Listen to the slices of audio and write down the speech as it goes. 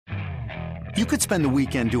You could spend the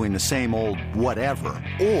weekend doing the same old whatever,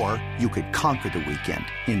 or you could conquer the weekend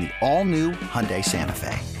in the all-new Hyundai Santa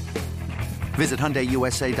Fe. Visit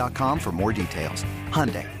HyundaiUSA.com for more details.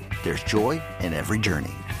 Hyundai, there's joy in every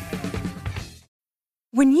journey.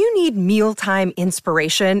 When you need mealtime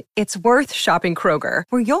inspiration, it's worth shopping Kroger,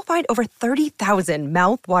 where you'll find over 30,000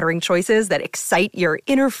 mouth-watering choices that excite your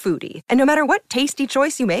inner foodie. And no matter what tasty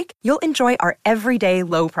choice you make, you'll enjoy our everyday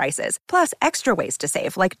low prices, plus extra ways to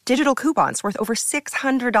save, like digital coupons worth over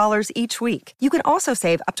 $600 each week. You can also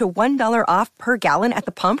save up to $1 off per gallon at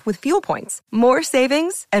the pump with fuel points. More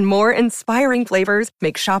savings and more inspiring flavors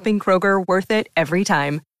make shopping Kroger worth it every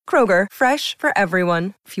time. Kroger, fresh for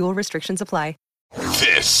everyone. Fuel restrictions apply.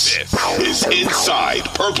 This is Inside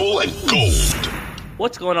Purple and Gold.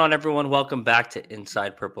 What's going on, everyone? Welcome back to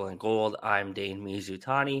Inside Purple and Gold. I'm Dane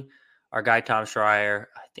Mizutani. Our guy, Tom Schreier,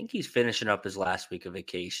 I think he's finishing up his last week of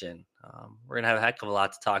vacation. We're going to have a heck of a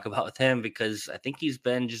lot to talk about with him because I think he's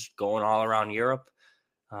been just going all around Europe.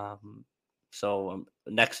 So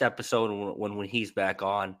next episode, when he's back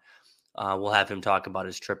on, we'll have him talk about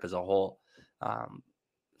his trip as a whole. I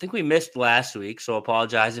think we missed last week, so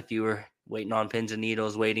apologize if you were waiting on pins and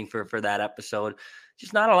needles, waiting for that episode.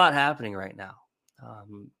 Just not a lot happening right now.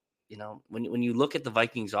 When you look at the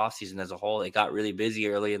Vikings offseason as a whole, it got really busy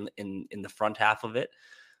early in the front half of it.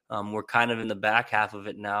 We're kind of in the back half of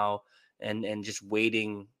it now and just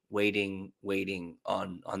waiting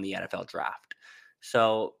on the NFL draft.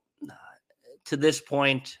 So to this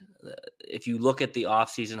point, if you look at the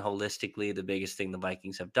offseason holistically, the biggest thing the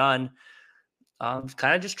Vikings have done is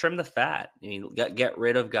kind of just trim the fat. Get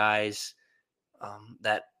rid of guys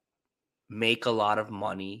that make a lot of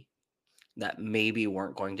money that maybe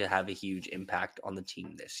weren't going to have a huge impact on the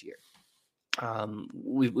team this year.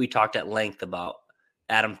 We talked at length about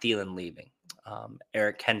Adam Thielen leaving,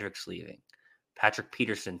 Eric Kendricks leaving, Patrick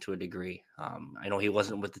Peterson to a degree. I know he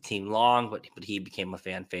wasn't with the team long, but he became a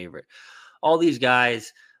fan favorite. All these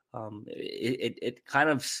guys, it kind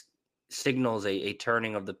of signals a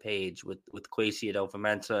turning of the page with Kwesi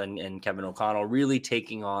Adofo-Mensah and Kevin O'Connell really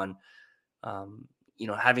taking on,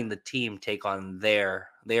 having the team take on their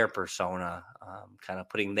persona, kind of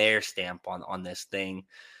putting their stamp on this thing.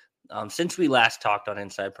 Since we last talked on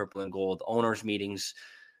Inside Purple and Gold, owners meetings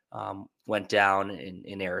went down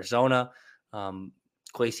in Arizona.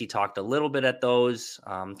 Kwesi talked a little bit at those.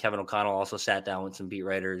 Kevin O'Connell also sat down with some beat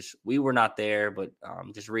writers. We were not there, but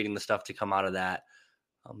just reading the stuff to come out of that.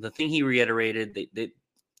 The thing he reiterated,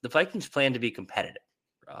 the Vikings plan to be competitive,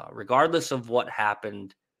 regardless of what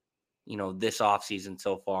happened, this offseason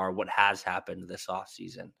so far, what has happened this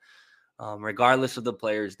offseason. Regardless of the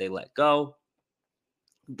players they let go,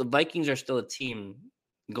 the Vikings are still a team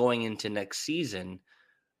going into next season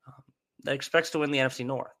that expects to win the NFC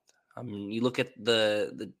North. I mean, you look at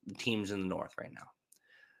the teams in the North right now.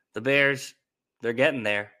 The Bears, they're getting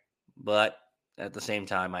there, but at the same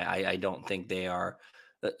time, I don't think they are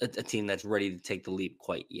a team that's ready to take the leap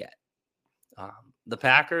quite yet. The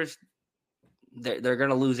Packers, they're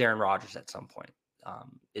going to lose Aaron Rodgers at some point.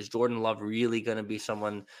 Is Jordan Love really going to be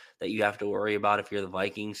someone that you have to worry about if you're the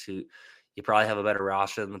Vikings, who you probably have a better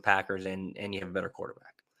roster than the Packers and you have a better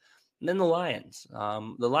quarterback? And then the Lions.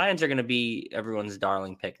 The Lions are going to be everyone's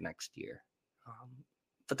darling pick next year.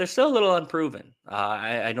 But they're still a little unproven.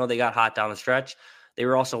 I know they got hot down the stretch. They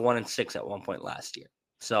were also 1-6 at one point last year.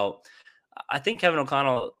 So I think Kevin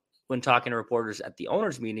O'Connell, when talking to reporters at the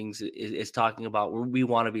owners' meetings, is talking about where we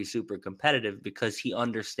want to be super competitive because he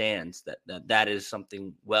understands that is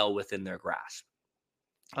something well within their grasp.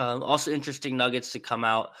 Also interesting nuggets to come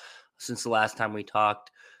out since the last time we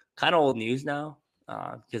talked. Kind of old news now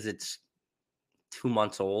because it's 2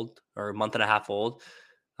 months old or a month and a half old.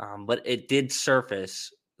 But it did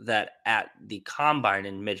surface that at the Combine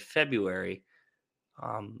in mid-February,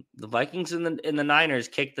 the Vikings and the Niners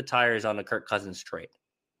kicked the tires on the Kirk Cousins trade.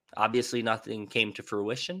 Obviously, nothing came to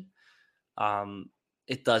fruition.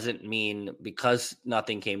 It doesn't mean because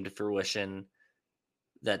nothing came to fruition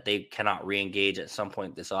that they cannot re-engage at some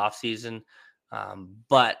point this offseason.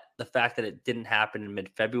 But the fact that it didn't happen in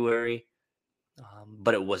mid-February,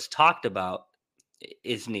 but it was talked about,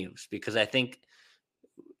 is news. Because I think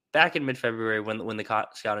back in mid-February when the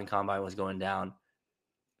scouting combine was going down,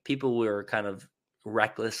 people were kind of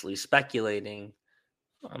recklessly speculating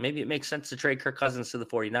maybe it makes sense to trade Kirk Cousins to the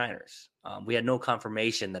 49ers. We had no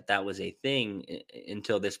confirmation that was a thing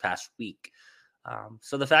until this past week.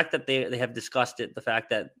 So the fact that they have discussed it, the fact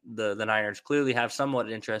that the Niners clearly have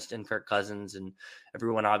somewhat interest in Kirk Cousins, and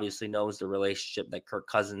everyone obviously knows the relationship that Kirk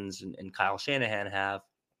Cousins and Kyle Shanahan have,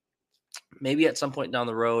 maybe at some point down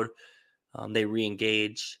the road, they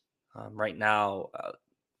re-engage. Right now,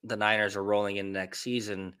 the Niners are rolling in next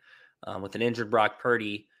season with an injured Brock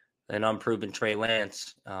Purdy, an unproven Trey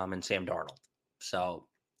Lance, and Sam Darnold. So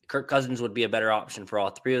Kirk Cousins would be a better option for all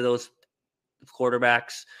three of those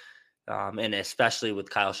quarterbacks, and especially with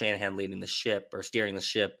Kyle Shanahan leading the ship or steering the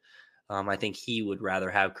ship. I think he would rather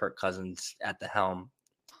have Kirk Cousins at the helm.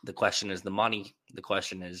 The question is the money. The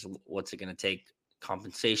question is, what's it going to take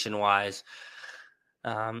compensation-wise?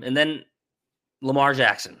 And then Lamar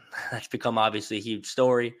Jackson. That's become obviously a huge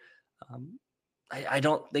story. I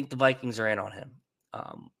don't think the Vikings are in on him.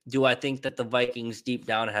 Do I think that the Vikings deep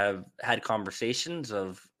down have had conversations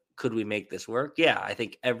of, could we make this work? Yeah, I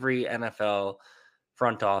think every NFL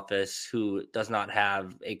front office who does not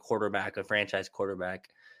have a quarterback, a franchise quarterback,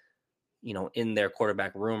 in their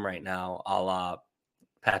quarterback room right now, a la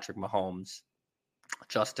Patrick Mahomes,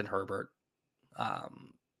 Justin Herbert, I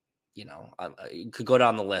could go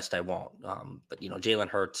down the list. I won't. But Jalen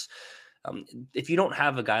Hurts. If you don't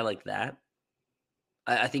have a guy like that,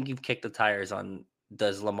 I think you've kicked the tires on,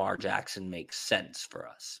 does Lamar Jackson make sense for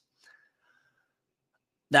us?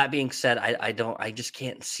 That being said, I just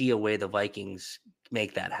can't see a way the Vikings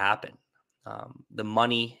make that happen. The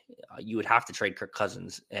money, you would have to trade Kirk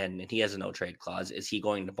Cousins, and he has a no trade clause. Is he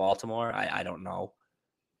going to Baltimore? I don't know.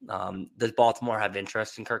 Does Baltimore have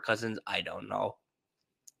interest in Kirk Cousins? I don't know.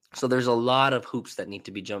 So there's a lot of hoops that need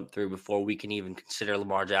to be jumped through before we can even consider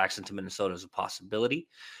Lamar Jackson to Minnesota as a possibility.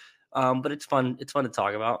 But it's fun. It's fun to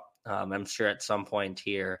talk about. I'm sure at some point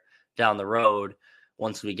here down the road,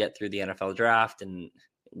 once we get through the NFL draft and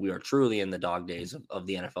we are truly in the dog days of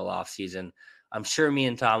the NFL offseason, I'm sure me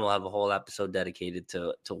and Tom will have a whole episode dedicated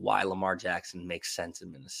to why Lamar Jackson makes sense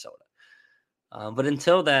in Minnesota. But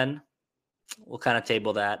until then, we'll kind of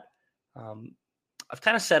table that. I've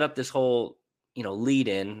kind of set up this whole lead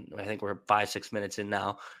in. I think we're 5-6 minutes in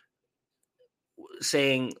now,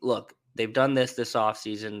 saying, look, they've done this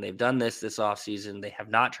offseason. They've done this offseason. They have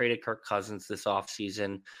not traded Kirk Cousins this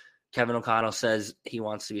offseason. Kevin O'Connell says he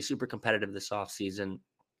wants to be super competitive this offseason.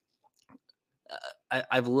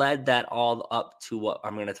 I've led that all up to what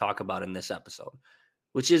I'm going to talk about in this episode,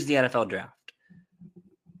 which is the NFL draft.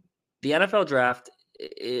 The NFL draft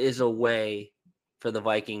is a way for the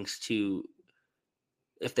Vikings to,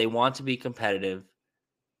 if they want to be competitive,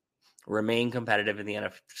 remain competitive in the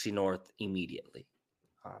NFC North immediately.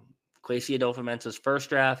 Kwesi Adofo-Mensah's first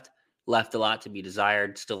draft left a lot to be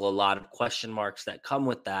desired. Still a lot of question marks that come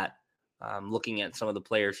with that. Looking at some of the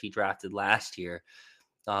players he drafted last year,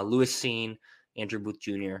 Lewis Cine, Andrew Booth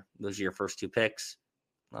Jr., those are your first two picks.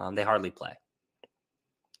 They hardly play.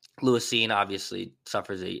 Lewis Cine obviously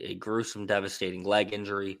suffers a gruesome, devastating leg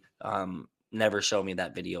injury. Never show me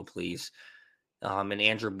that video, please. And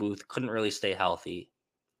Andrew Booth couldn't really stay healthy,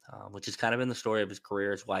 which has kind of been the story of his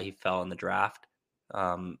career, is why he fell in the draft.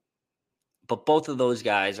 But both of those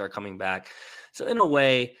guys are coming back. So in a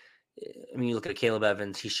way, I mean, you look at Caleb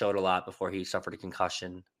Evans, he showed a lot before he suffered a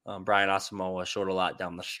concussion. Brian Asamoah showed a lot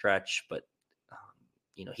down the stretch, but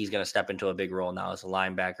he's going to step into a big role now as a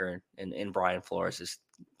linebacker in Brian Flores'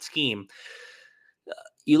 scheme.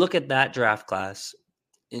 You look at that draft class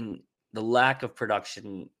in the lack of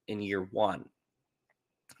production in year one,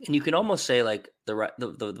 and you can almost say like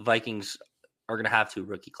the Vikings are going to have two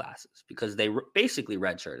rookie classes because they basically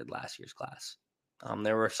redshirted last year's class.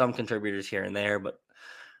 There were some contributors here and there, but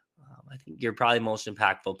I think your probably most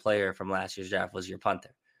impactful player from last year's draft was your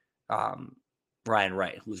punter, Ryan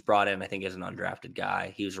Wright, who's brought in, I think, as an undrafted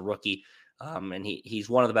guy. He was a rookie, and he's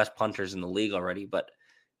one of the best punters in the league already. But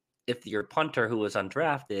if your punter who was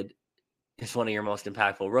undrafted is one of your most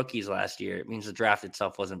impactful rookies last year, it means the draft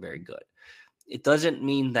itself wasn't very good. It doesn't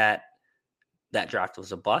mean that draft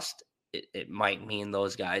was a bust. It might mean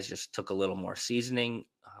those guys just took a little more seasoning.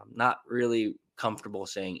 Not really comfortable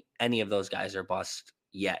saying any of those guys are bust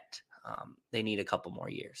yet. They need a couple more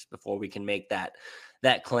years before we can make that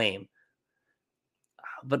claim.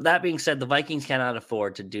 But that being said, the Vikings cannot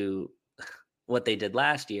afford to do what they did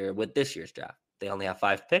last year with this year's draft. They only have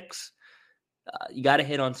 5 picks. You got to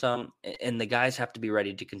hit on some, and the guys have to be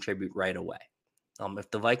ready to contribute right away.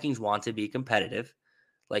 If the Vikings want to be competitive,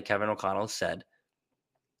 like Kevin O'Connell said,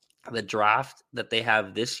 the draft that they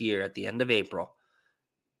have this year at the end of April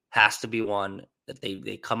has to be one that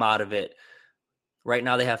they come out of it. Right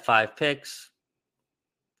now they have 5 picks.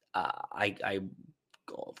 I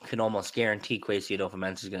can almost guarantee Kwesi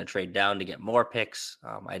Adofo-Mensah is going to trade down to get more picks.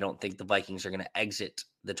 I don't think the Vikings are going to exit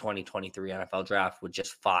the 2023 NFL draft with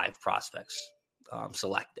just 5 prospects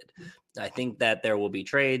selected. I think that there will be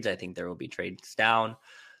trades. I think there will be trades down.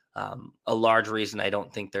 A large reason I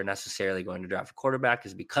don't think they're necessarily going to draft a quarterback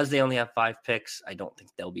is because they only have 5 picks. I don't think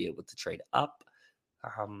they'll be able to trade up.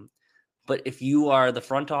 But if you are the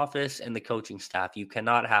front office and the coaching staff, you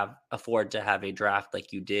cannot afford to have a draft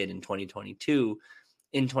like you did in 2022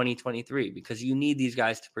 in 2023, because you need these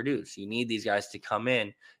guys to produce. You need these guys to come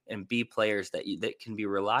in and be players that can be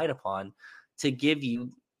relied upon to give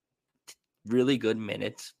you really good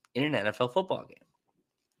minutes in an NFL football game.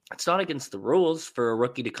 It's not against the rules for a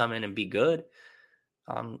rookie to come in and be good.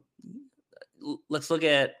 Let's look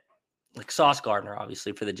at like Sauce Gardner,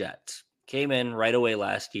 obviously, for the Jets. Came in right away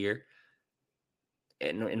last year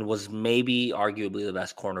and was maybe arguably the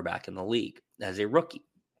best cornerback in the league as a rookie.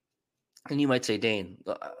 And you might say, Dane,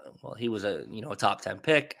 well, he was a top 10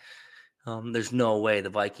 pick. There's no way the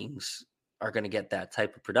Vikings are going to get that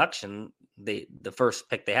type of production. The first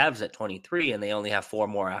pick they have is at 23, and they only have 4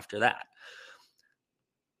 more after that.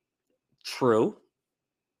 True.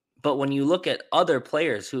 But when you look at other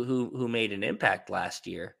players who made an impact last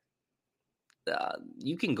year,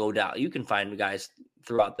 you can go down. You can find guys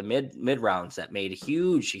throughout the mid rounds that made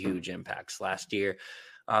huge impacts last year.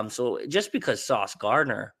 So just because Sauce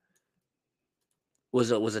Gardner was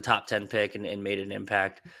a top 10 pick and made an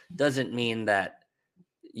impact doesn't mean that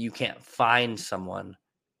you can't find someone,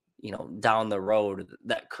 down the road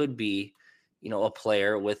that could be, a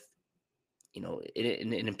player with, an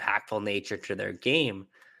impactful nature to their game.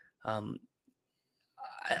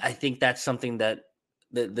 I think that's something that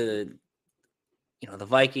the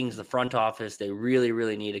Vikings, the front office, they really,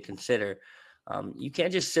 really need to consider. You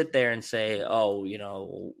can't just sit there and say, oh,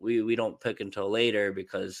 we don't pick until later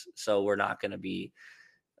so we're not going to be,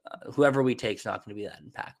 whoever we take is not going to be that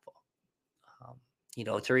impactful.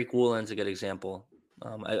 Tariq Woolen's a good example.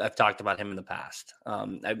 I've talked about him in the past.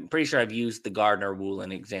 I'm pretty sure I've used the Gardner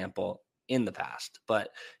Woolen example in the past, but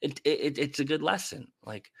it's a good lesson.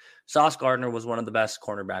 Like Sauce Gardner was one of the best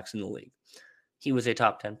cornerbacks in the league. He was a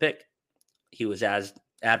top 10 pick. He was as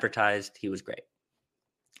advertised. He was great.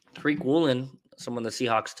 Tariq Woolen, someone the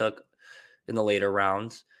Seahawks took in the later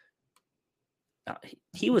rounds,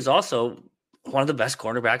 he was also one of the best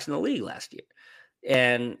cornerbacks in the league last year.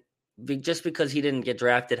 And just because he didn't get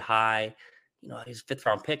drafted high, he's 5th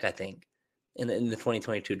round pick, I think, in the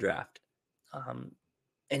 2022 draft.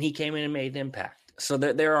 And he came in and made an impact. So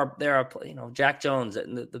there are Jack Jones,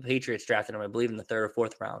 the Patriots drafted him, I believe, in the 3rd or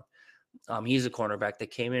 4th round. He's a cornerback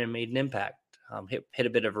that came in and made an impact. Hit a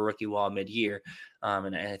bit of a rookie wall mid-year,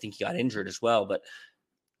 and I think he got injured as well. But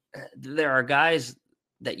there are guys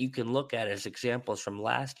that you can look at as examples from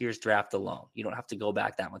last year's draft alone. You don't have to go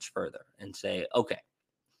back that much further and say, okay,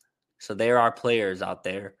 so there are players out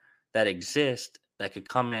there that exist that could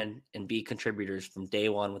come in and be contributors from day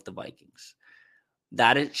one with the Vikings.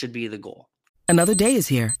 It should be the goal. Another day is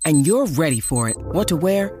here, and you're ready for it. What to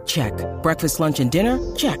wear? Check. Breakfast, lunch, and dinner?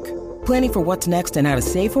 Check. Planning for what's next and how to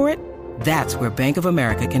save for it? That's where Bank of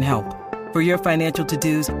America can help. For your financial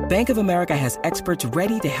to-dos, Bank of America has experts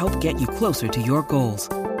ready to help get you closer to your goals.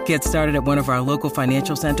 Get started at one of our local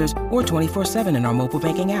financial centers or 24/7 in our mobile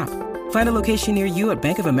banking app. Find a location near you at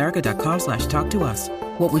bankofamerica.com/talktous.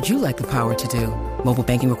 What would you like the power to do? Mobile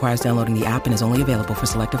banking requires downloading the app and is only available for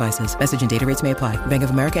select devices. Message and data rates may apply. Bank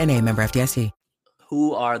of America N.A., member FDIC.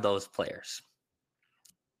 Who are those players?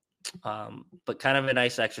 But kind of a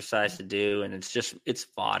nice exercise to do, and it's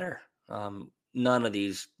fodder. None of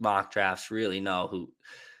these mock drafts really know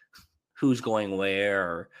who's going where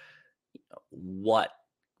or what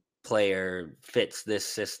player fits this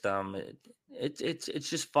system. It's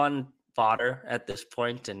just fun fodder at this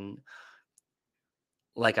point, and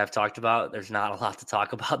like I've talked about, there's not a lot to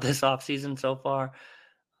talk about this offseason so far.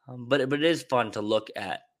 But it is fun to look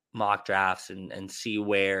at mock drafts and see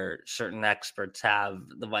where certain experts have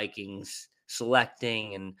the Vikings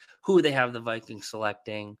selecting and who they have the Vikings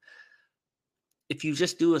selecting. If you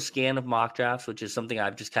just do a scan of mock drafts, which is something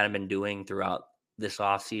I've just kind of been doing throughout this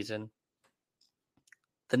offseason,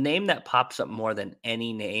 the name that pops up more than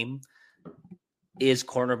any name is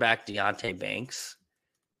cornerback Deonte Banks.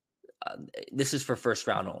 This is for first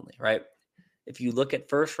round only, right? If you look at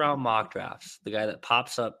first round mock drafts, the guy that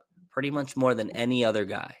pops up pretty much more than any other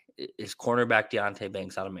guy is cornerback Deonte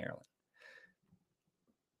Banks out of Maryland.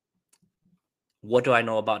 What do I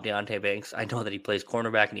know about Deonte Banks? I know that he plays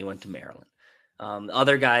cornerback and he went to Maryland.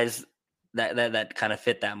 Other guys that kind of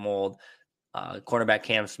fit that mold, cornerback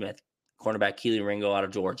Cam Smith, cornerback Keely Ringo out of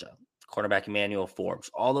Georgia, cornerback Emmanuel Forbes,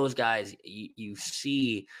 all those guys you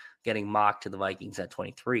see getting mocked to the Vikings at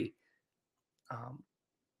 23.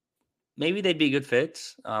 Maybe they'd be good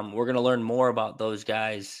fits. We're going to learn more about those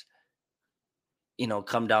guys,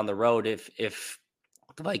 come down the road if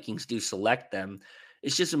the Vikings do select them.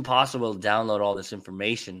 It's just impossible to download all this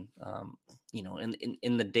information,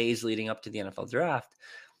 in the days leading up to the NFL draft.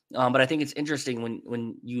 But I think it's interesting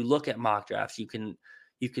when you look at mock drafts, you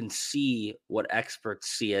can see what experts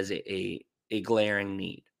see as a glaring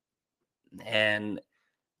need. And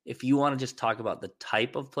if you want to just talk about the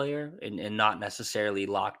type of player and not necessarily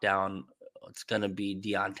lock down, it's going to be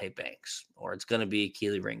Deonte Banks or it's going to be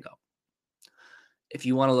Keely Ringo. If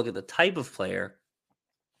you want to look at the type of player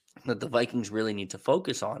that the Vikings really need to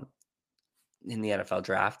focus on in the NFL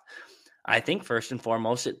draft, I think first and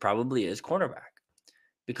foremost, it probably is cornerback,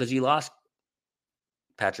 because you lost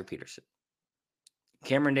Patrick Peterson.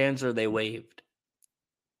 Cameron Dantzler, they waived.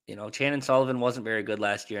 Shannon Sullivan wasn't very good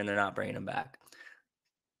last year, and they're not bringing him back.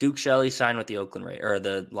 Duke Shelley signed with the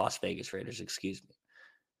the Las Vegas Raiders, excuse me.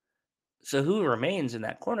 So who remains in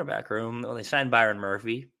that cornerback room? Well, they signed Byron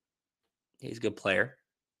Murphy. He's a good player.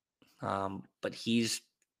 But he's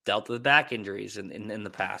dealt with back injuries in the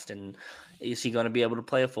past. And is he going to be able to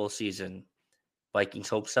play a full season? Vikings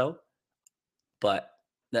hope so. But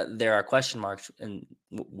there are question marks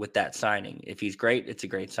with that signing. If he's great, it's a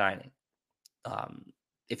great signing.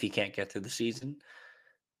 If he can't get through the season,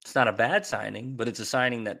 it's not a bad signing, but it's a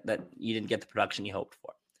signing that you didn't get the production you hoped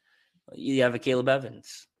for. You have a Caleb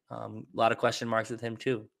Evans. A lot of question marks with him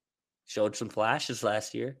too. Showed some flashes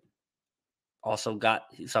last year. Also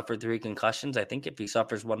he suffered 3 concussions. I think if he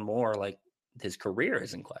suffers one more, like, his career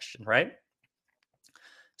is in question, right?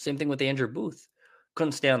 Same thing with Andrew Booth.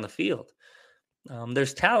 Couldn't stay on the field.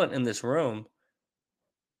 There's talent in this room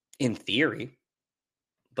in theory,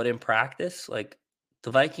 but in practice, like,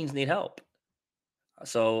 the Vikings need help.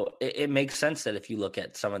 So it makes sense that if you look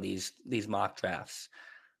at some of these mock drafts,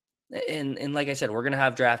 and like I said, we're going to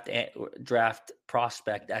have draft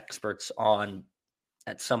prospect experts on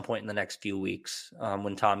at some point in the next few weeks.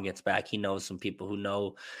 When Tom gets back, he knows some people who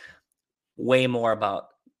know way more about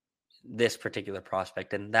this particular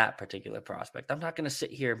prospect and that particular prospect. I'm not going to sit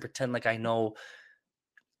here and pretend like I know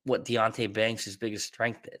what Deonte Banks' biggest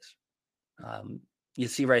strength is. You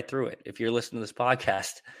see right through it. If you're listening to this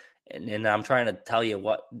podcast and I'm trying to tell you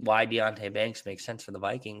why Deonte Banks makes sense for the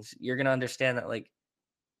Vikings, you're going to understand that, like,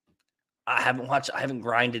 I haven't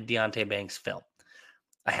grinded Deonte Banks film.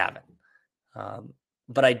 I haven't.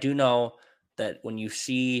 But I do know that when you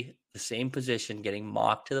see the same position getting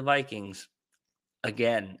mocked to the Vikings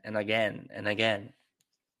again and again and again,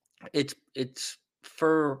 it's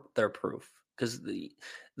further proof, because the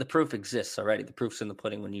proof exists already. The proof's in the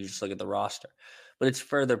pudding when you just look at the roster. But it's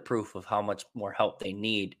further proof of how much more help they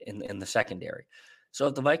need in the secondary. So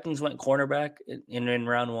if the Vikings went cornerback in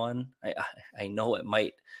round 1, I know it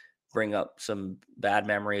might bring up some bad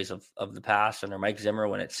memories of the past under Mike Zimmer,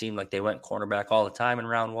 when it seemed like they went cornerback all the time in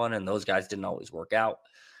round 1, and those guys didn't always work out.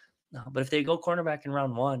 But if they go cornerback in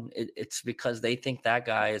round 1, it's because they think that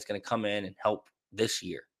guy is going to come in and help this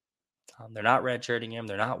year. They're not redshirting him.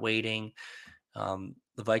 They're not waiting.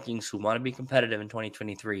 The Vikings, who want to be competitive in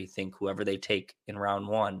 2023, think whoever they take in round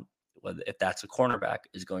 1, whether if that's a cornerback,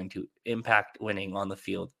 is going to impact winning on the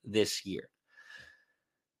field this year.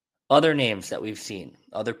 Other names that we've seen,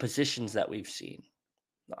 other positions that we've seen.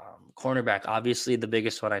 Cornerback, obviously the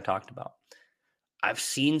biggest one I talked about. I've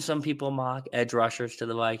seen some people mock edge rushers to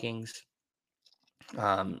the Vikings.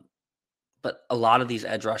 But a lot of these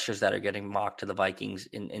edge rushers that are getting mocked to the Vikings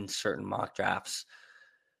in certain mock drafts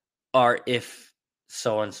are if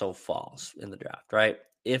so-and-so falls in the draft, right?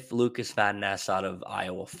 If Lucas Van Ness out of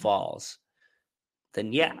Iowa falls,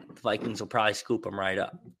 then yeah, the Vikings will probably scoop him right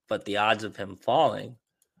up. But the odds of him falling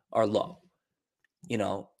are low.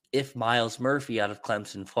 If Miles Murphy out of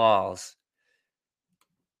Clemson falls,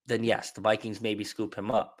 then yes, the Vikings maybe scoop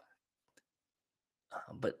him up.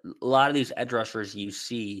 But a lot of these edge rushers you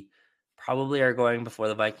see probably are going before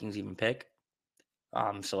the Vikings even pick.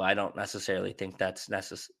 So I don't necessarily think that's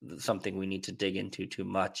something we need to dig into too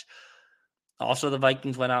much. Also, the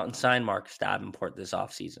Vikings went out and signed Marcus Davenport this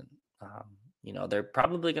offseason. They're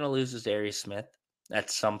probably going to lose Darius Smith at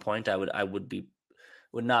some point. I would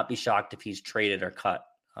not be shocked if he's traded or cut.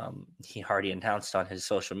 He already announced on his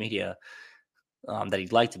social media that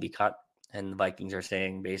he'd like to be cut. And the Vikings are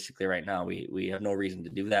saying basically right now, we have no reason to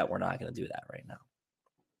do that. We're not going to do that right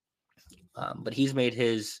now. But he's made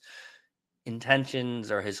his intentions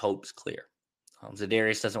or his hopes clear.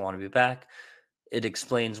 Zadarius doesn't want to be back. It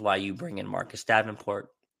explains why you bring in Marcus Davenport.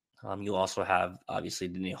 You also have, obviously,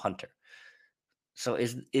 Danielle Hunter. So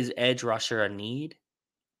is edge rusher a need?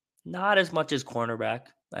 Not as much as cornerback,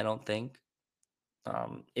 I don't think.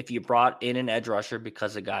 If you brought in an edge rusher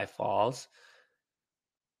because a guy falls,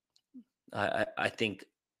 I think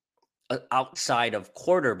outside of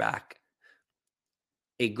quarterback,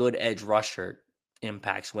 a good edge rusher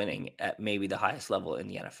impacts winning at maybe the highest level in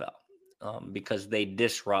the NFL, because they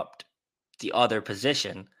disrupt the other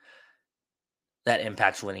position that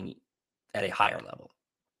impacts winning at a higher level.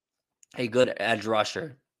 A good edge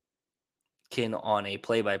rusher can, on a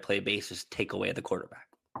play-by-play basis, take away the quarterback.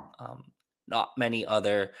 Not many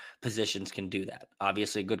other positions can do that.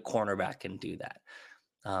 Obviously, a good cornerback can do that.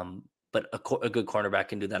 But a good cornerback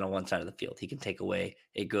can do that on one side of the field. He can take away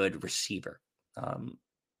a good receiver,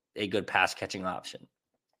 a good pass-catching option.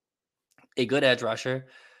 A good edge rusher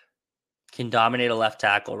can dominate a left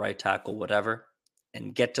tackle, right tackle, whatever,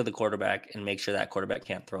 and get to the quarterback and make sure that quarterback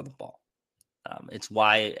can't throw the ball. It's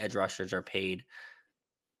why edge rushers are paid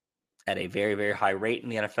at a very, very high rate in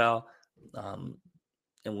the NFL.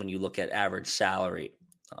 And when you look at average salary,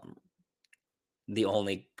 the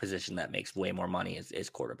only position that makes way more money is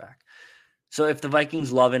quarterback. So if the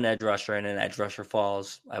Vikings love an edge rusher and an edge rusher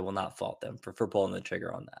falls, I will not fault them for pulling the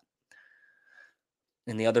trigger on that.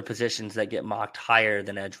 And the other positions that get mocked higher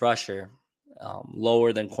than edge rusher,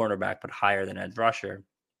 lower than cornerback, but higher than edge rusher,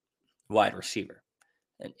 wide receiver.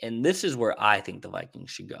 And this is where I think the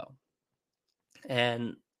Vikings should go.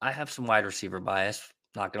 And I have some wide receiver bias,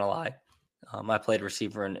 not going to lie. I played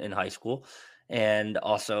receiver in high school, and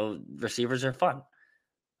also receivers are fun.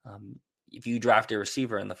 If you draft a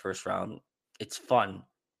receiver in the first round, it's fun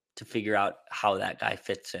to figure out how that guy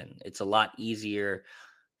fits in. It's a lot easier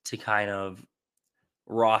to kind of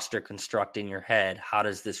roster construct in your head. How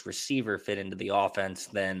does this receiver fit into the offense?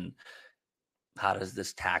 Then how does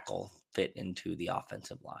this tackle fit into the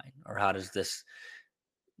offensive line? Or how's this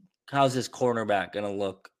cornerback going to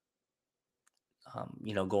look,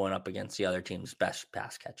 going up against the other team's best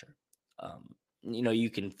pass catcher? You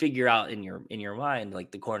can figure out in your mind,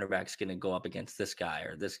 like, the cornerback's going to go up against this guy,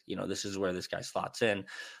 or this, this is where this guy slots in.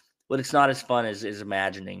 But it's not as fun as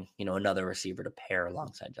imagining, another receiver to pair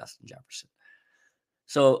alongside Justin Jefferson.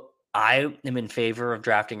 So I am in favor of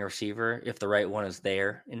drafting a receiver if the right one is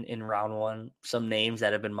there in round one. Some names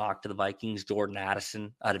that have been mocked to the Vikings: Jordan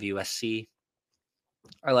Addison out of USC.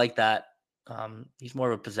 I like that. He's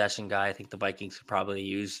more of a possession guy. I think the Vikings could probably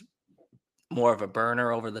use more of a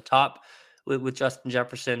burner over the top with Justin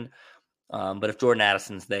Jefferson. But if Jordan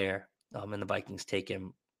Addison's there and the Vikings take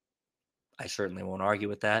him, I certainly won't argue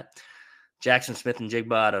with that. Jackson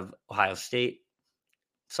Smith-Njigba out of Ohio State.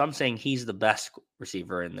 Some saying he's the best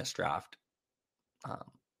receiver in this draft.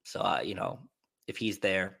 If he's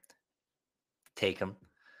there, take him.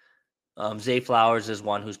 Zay Flowers is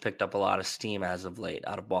one who's picked up a lot of steam as of late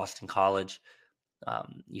out of Boston College.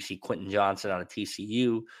 You see Quentin Johnson out of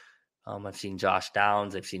TCU. I've seen Josh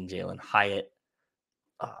Downs. I've seen Jalen Hyatt.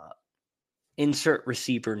 Insert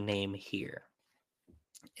receiver name here.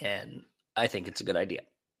 And I think it's a good idea.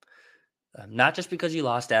 Not just because you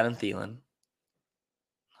lost Adam Thielen.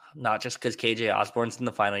 Not just because KJ Osborne's in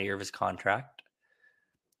the final year of his contract.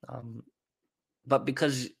 But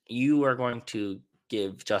because you are going to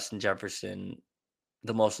give Justin Jefferson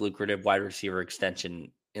the most lucrative wide receiver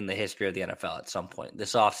extension in the history of the NFL at some point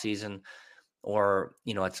this offseason, or,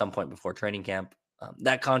 at some point before training camp.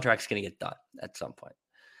 That contract's going to get done at some point.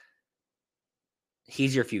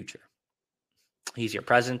 He's your future. He's your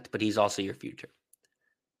present, but he's also your future.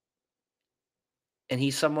 And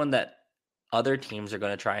he's someone that other teams are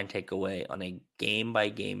going to try and take away on a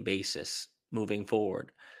game-by-game basis moving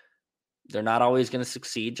forward. They're not always going to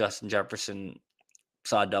succeed. Justin Jefferson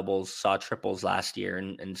saw doubles, saw triples last year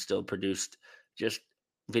and still produced just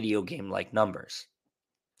video game-like numbers.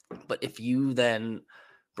 But if you then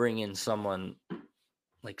bring in someone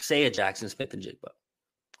like, say, a Jackson Smith-Njigba,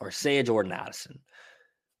 or say a Jordan Addison,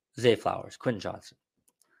 Zay Flowers, Quentin Johnson,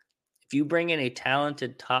 if you bring in a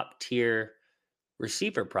talented top-tier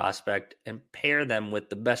receiver prospect and pair them with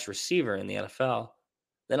the best receiver in the NFL,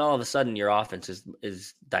 then all of a sudden your offense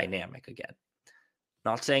is dynamic again.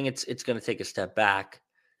 Not saying it's going to take a step back,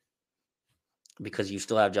 because you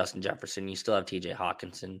still have Justin Jefferson, you still have TJ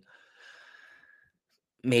Hawkinson.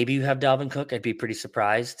 Maybe you have Dalvin Cook. I'd be pretty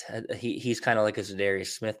surprised. He's kind of like a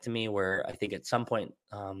Zadarius Smith to me, where I think at some point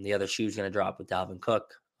the other shoe's going to drop with Dalvin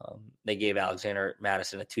Cook. They gave Alexander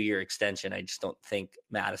Madison a 2-year extension. I just don't think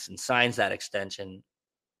Madison signs that extension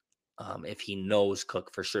if he knows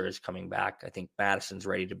Cook for sure is coming back. I think Madison's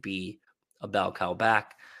ready to be a bell cow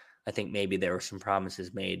back. I think maybe there were some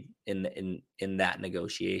promises made in that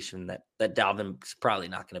negotiation that Dalvin's probably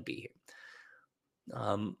not going to be here.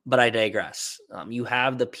 But I digress. You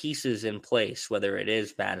have the pieces in place, whether it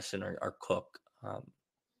is Madison or Cook,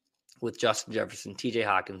 with Justin Jefferson, TJ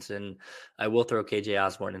Hawkinson. I will throw KJ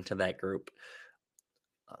Osborne into that group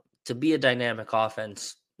to be a dynamic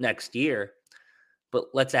offense next year. But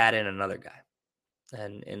let's add in another guy,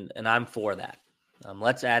 and I'm for that.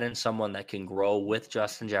 Let's add in someone that can grow with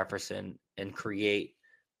Justin Jefferson and create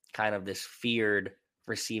kind of this feared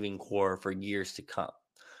receiving core for years to come.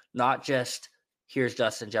 Not just, here's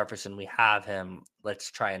Justin Jefferson, we have him,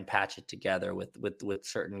 let's try and patch it together with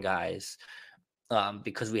certain guys.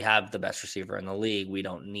 Because we have the best receiver in the league, we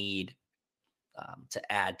don't need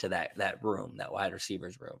to add to that room, that wide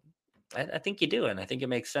receivers room. I think you do, and I think it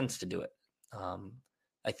makes sense to do it.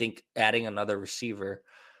 I think adding another receiver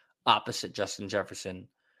opposite Justin Jefferson,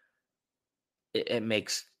 it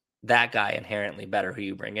makes that guy inherently better who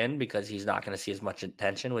you bring in, because he's not going to see as much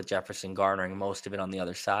attention, with Jefferson garnering most of it on the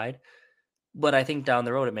other side. But I think down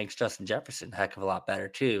the road, it makes Justin Jefferson a heck of a lot better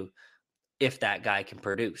too, if that guy can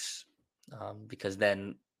produce, because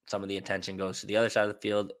then some of the attention goes to the other side of the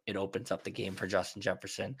field. It opens up the game for Justin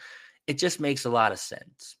Jefferson. It just makes a lot of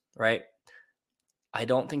sense, right? I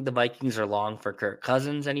don't think the Vikings are long for Kirk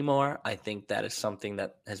Cousins anymore. I think that is something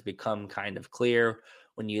that has become kind of clear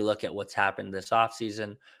when you look at what's happened this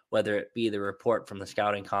offseason, whether it be the report from the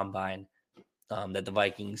scouting combine that the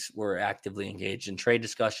Vikings were actively engaged in trade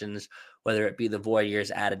discussions, whether it be the void years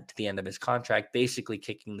added to the end of his contract, basically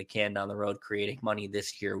kicking the can down the road, creating money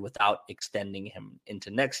this year without extending him into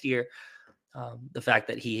next year. The fact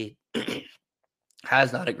that he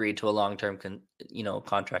has not agreed to a long-term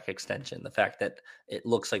contract extension, the fact that it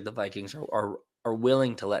looks like the Vikings are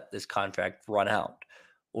willing to let this contract run out,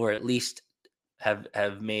 or at least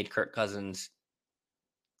have made Kirk Cousins,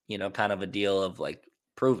 kind of a deal of like,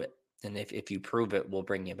 prove it. And if you prove it, we'll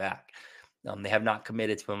bring you back. They have not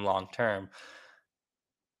committed to him long term.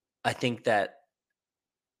 I think that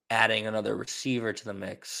adding another receiver to the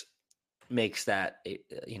mix makes that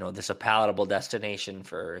this a palatable destination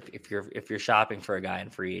for if you're shopping for a guy in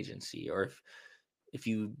free agency, or if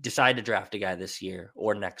you decide to draft a guy this year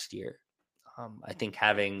or next year. I think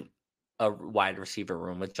having a wide receiver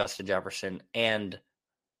room with Justin Jefferson and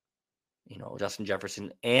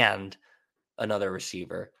another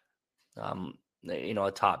receiver,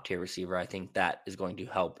 a top tier receiver, I think that is going to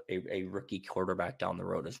help a rookie quarterback down the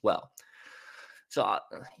road as well. So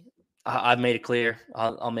I've made it clear.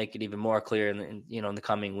 I'll make it even more clear in the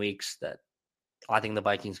coming weeks that I think the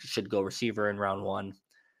Vikings should go receiver in round 1.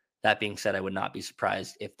 That being said, I would not be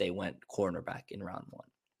surprised if they went cornerback in round 1.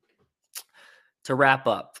 To wrap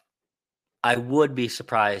up, I would be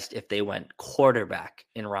surprised if they went quarterback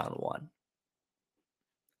in round 1.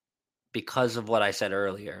 Because of what I said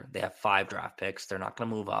earlier, they have 5 draft picks. They're not going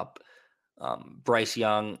to move up. Bryce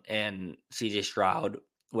Young and CJ Stroud,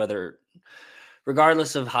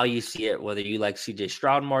 regardless of how you see it, whether you like CJ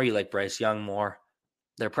Stroud more, you like Bryce Young more,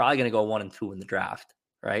 they're probably going to go 1 and 2 in the draft,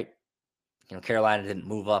 right? Carolina didn't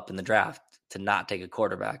move up in the draft to not take a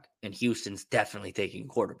quarterback, and Houston's definitely taking a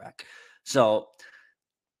quarterback. So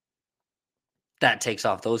that takes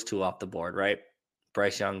off those 2 off the board, right?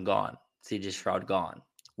 Bryce Young gone, CJ Stroud gone.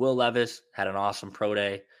 Will Levis had an awesome pro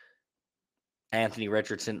day. Anthony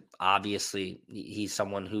Richardson, obviously, he's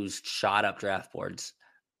someone who's shot up draft boards.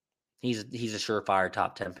 He's a surefire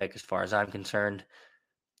top 10 pick as far as I'm concerned.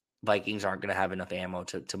 Vikings aren't going to have enough ammo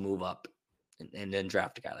to move up and then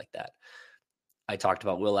draft a guy like that. I talked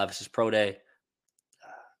about Will Levis's pro day.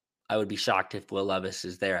 I would be shocked if Will Levis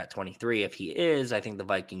is there at 23. If he is, I think the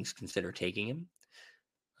Vikings consider taking him.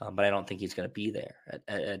 But I don't think he's going to be there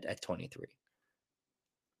at 23.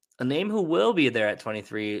 A name who will be there at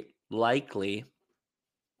 23, likely,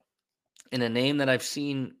 and a name that I've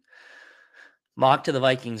seen mocked to the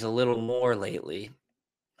Vikings a little more lately,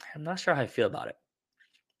 I'm not sure how I feel about it,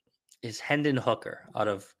 is Hendon Hooker out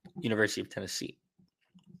of University of Tennessee.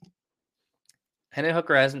 Hendon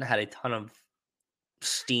Hooker hasn't had a ton of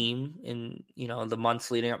steam in the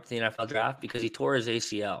months leading up to the NFL draft because he tore his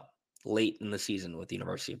ACL late in the season with the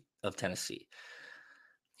University of Tennessee.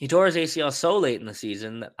 He tore his ACL so late in the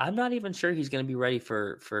season that I'm not even sure he's going to be ready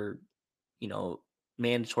for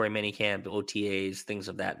mandatory minicamp, OTAs, things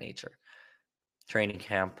of that nature, training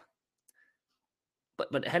camp.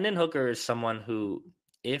 But Hendon Hooker is someone who,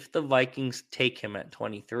 if the Vikings take him at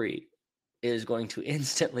 23, is going to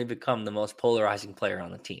instantly become the most polarizing player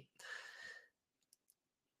on the team.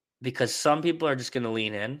 Because some people are just going to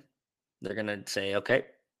lean in. They're going to say, okay,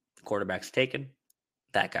 the quarterback's taken.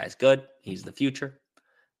 That guy's good. He's the future.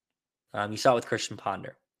 You saw it with Christian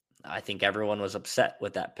Ponder. I think everyone was upset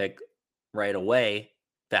with that pick right away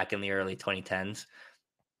back in the early 2010s.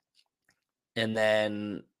 And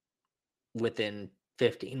then within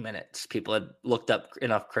 15 minutes, people had looked up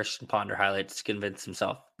enough Christian Ponder highlights to convince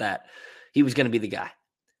himself that he was going to be the guy.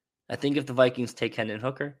 I think if the Vikings take Hendon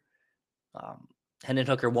Hooker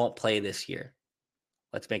won't play this year.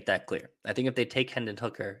 Let's make that clear. I think if they take Hendon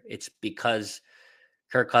Hooker, it's because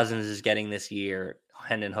Kirk Cousins is getting this year.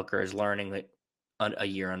 Hendon Hooker is learning a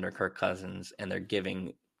year under Kirk Cousins, and they're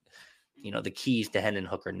giving the keys to Hendon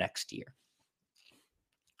Hooker next year.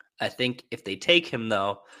 I think if they take him,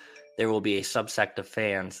 though, there will be a subsect of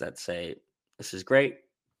fans that say, this is great.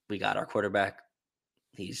 We got our quarterback.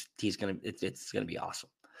 It's going to be awesome.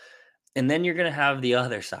 And then you're going to have the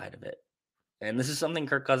other side of it. And this is something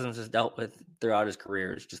Kirk Cousins has dealt with throughout his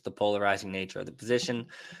career. It's just the polarizing nature of the position.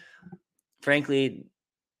 Frankly,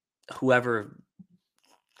 whoever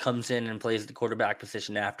comes in and plays the quarterback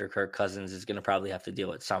position after Kirk Cousins is going to probably have to deal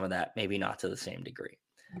with some of that, maybe not to the same degree.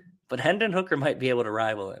 But Hendon Hooker might be able to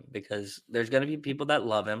rival him because there's going to be people that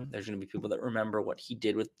love him. There's going to be people that remember what he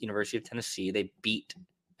did with University of Tennessee. They beat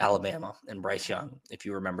Alabama and Bryce Young, if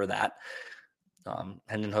you remember that.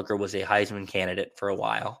 Hendon Hooker was a Heisman candidate for a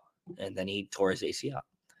while, and then he tore his ACL.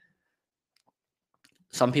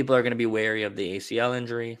 Some people are going to be wary of the ACL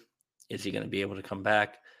injury. Is he going to be able to come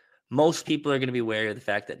back? Most people are going to be wary of the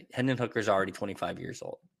fact that Hendon Hooker is already 25 years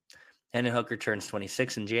old. Hendon Hooker turns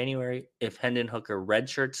 26 in January. If Hendon Hooker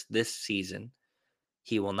redshirts this season,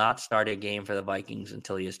 he will not start a game for the Vikings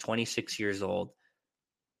until he is 26 years old.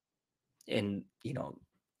 And,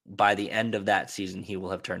 by the end of that season, he will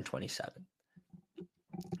have turned 27.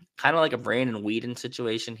 Kind of like a Brandon Weeden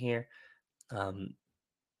situation here.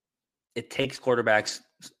 It takes quarterbacks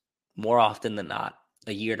more often than not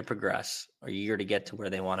a year to progress or a year to get to where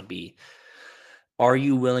they want to be. Are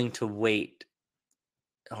you willing to wait?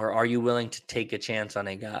 Or are you willing to take a chance on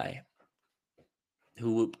a guy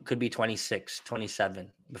who could be 26,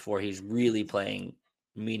 27 before he's really playing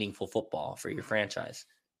meaningful football for your franchise?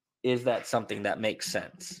 Is that something that makes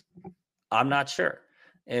sense? I'm not sure.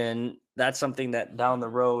 And that's something that down the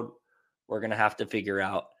road we're going to have to figure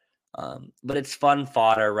out. But it's fun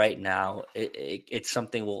fodder right now. It's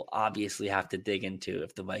something we'll obviously have to dig into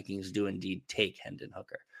if the Vikings do indeed take Hendon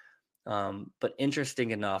Hooker. But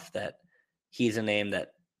interesting enough that he's a name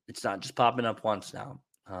that it's not just popping up once now.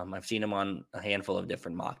 I've seen him on a handful of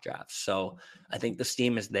different mock drafts. So I think the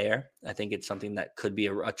steam is there. I think it's something that could be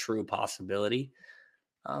a true possibility.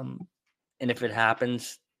 And if it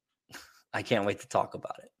happens, I can't wait to talk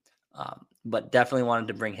about it. But definitely wanted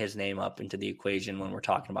to bring his name up into the equation when we're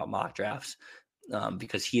talking about mock drafts,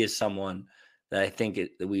 because he is someone that I think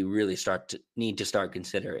that we really need to start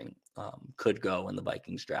considering could go in the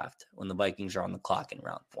Vikings draft when the Vikings are on the clock in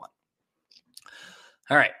round 1.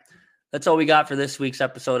 All right. That's all we got for this week's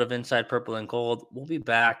episode of Inside Purple and Gold. We'll be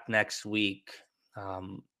back next week.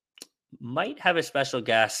 Might have a special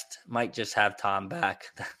guest. Might just have Tom back.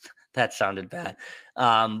 That sounded bad.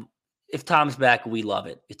 If Tom's back, we love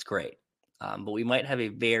it. It's great. But we might have a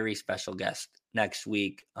very special guest next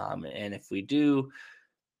week. And if we do,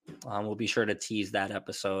 we'll be sure to tease that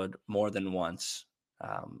episode more than once.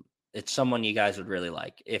 It's someone you guys would really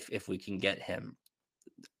like if we can get him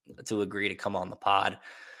to agree to come on the pod.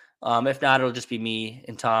 If not, it'll just be me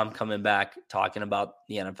and Tom coming back talking about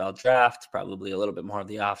the NFL draft, probably a little bit more of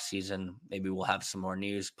the offseason. Maybe we'll have some more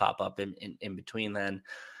news pop up in between then.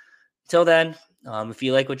 Till then, if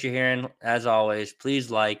you like what you're hearing, as always,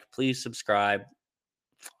 please please subscribe,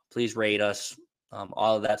 please rate us.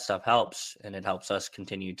 All of that stuff helps, and it helps us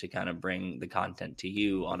continue to kind of bring the content to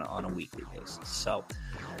you on a weekly basis. So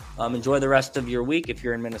enjoy the rest of your week. If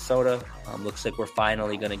you're in Minnesota, looks like we're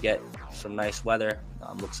finally going to get some nice weather.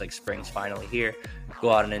 Looks like spring's finally here. Go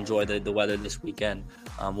out and enjoy the weather this weekend.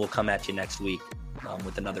 We'll come at you next week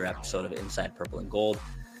with another episode of Inside Purple and Gold.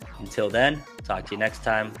 Until then, talk to you next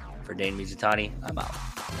time. For Dane Mizutani, I'm out.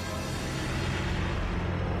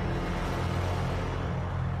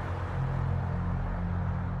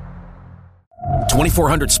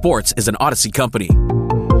 2400 Sports is an Odyssey company.